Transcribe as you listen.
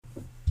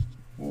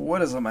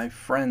What is up, my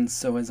friends?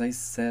 So, as I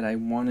said, I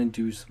want to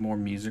do some more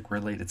music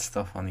related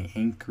stuff on the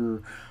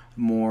Anchor,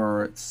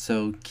 more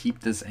so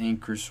keep this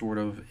Anchor sort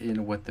of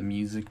in with the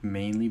music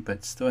mainly,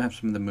 but still have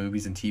some of the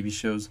movies and TV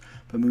shows.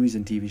 But movies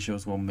and TV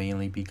shows will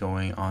mainly be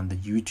going on the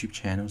YouTube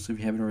channel. So, if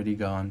you haven't already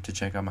gone to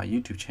check out my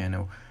YouTube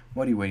channel,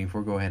 what are you waiting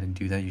for? Go ahead and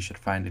do that. You should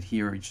find it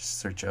here. You just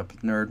search up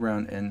Nerd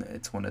Round, and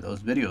it's one of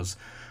those videos.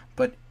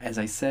 But as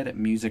I said,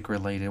 music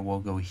related will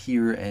go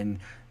here, and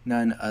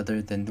none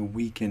other than The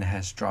Weeknd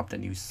has dropped a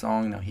new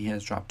song. Now, he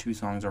has dropped 2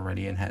 songs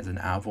already and has an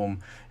album,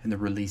 and the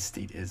release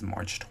date is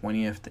March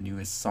 20th. The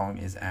newest song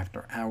is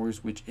After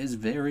Hours, which is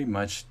very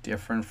much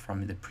different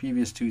from the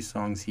previous 2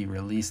 songs he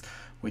released,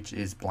 which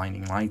is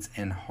Blinding Lights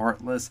and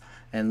Heartless.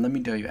 And let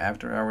me tell you,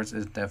 After Hours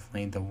is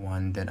definitely the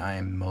one that I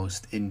am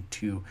most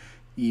into.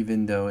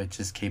 Even though it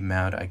just came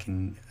out, I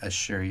can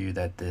assure you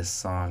that this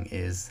song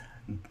is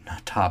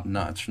top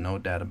notch, no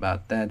doubt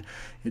about that.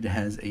 It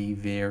has a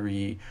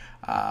very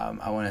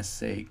I want to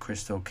say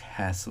Crystal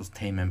Castle's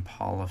Tame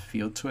Impala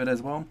feel to it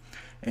as well,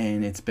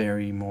 and it's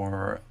very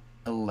more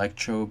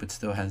electro but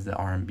still has the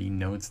R&B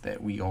notes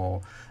that we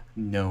all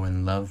know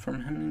and love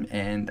from him.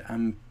 And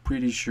I'm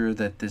pretty sure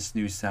that this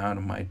new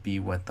sound might be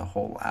what the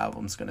whole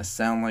album's gonna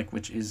sound like,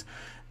 which is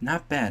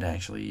not bad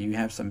actually. You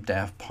have some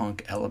Daft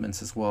Punk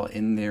elements as well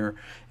in there,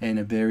 and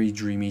a very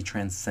dreamy,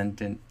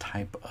 transcendent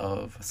type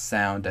of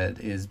sound that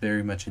is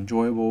very much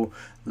enjoyable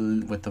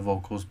with the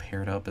vocals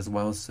paired up as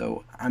well.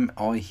 So I'm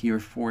all here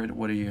for it.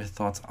 What are your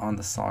thoughts on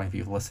the song? If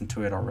you've listened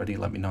to it already,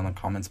 let me know in the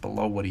comments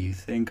below. What do you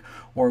think?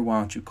 Or why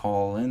don't you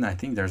call in? I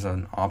think there's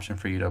an option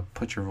for you to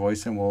put your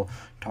voice in. We'll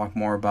talk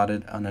more about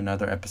it on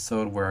another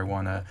episode where I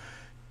want to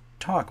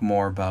talk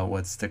more about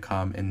what's to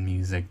come in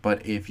music.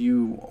 But if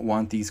you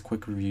want these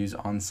quick reviews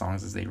on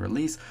songs as they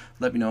release,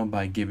 let me know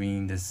by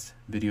giving this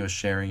video,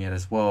 sharing it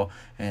as well,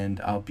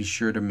 and I'll be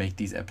sure to make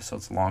these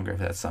episodes longer if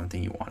that's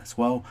something you want as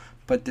well.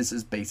 But this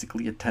is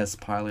basically a test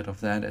pilot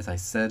of that. As I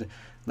said,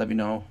 let me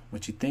know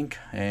what you think,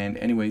 and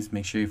anyways,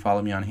 make sure you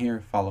follow me on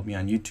here, follow me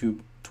on YouTube,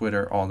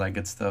 Twitter, all that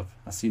good stuff.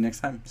 I'll see you next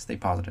time. Stay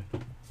positive.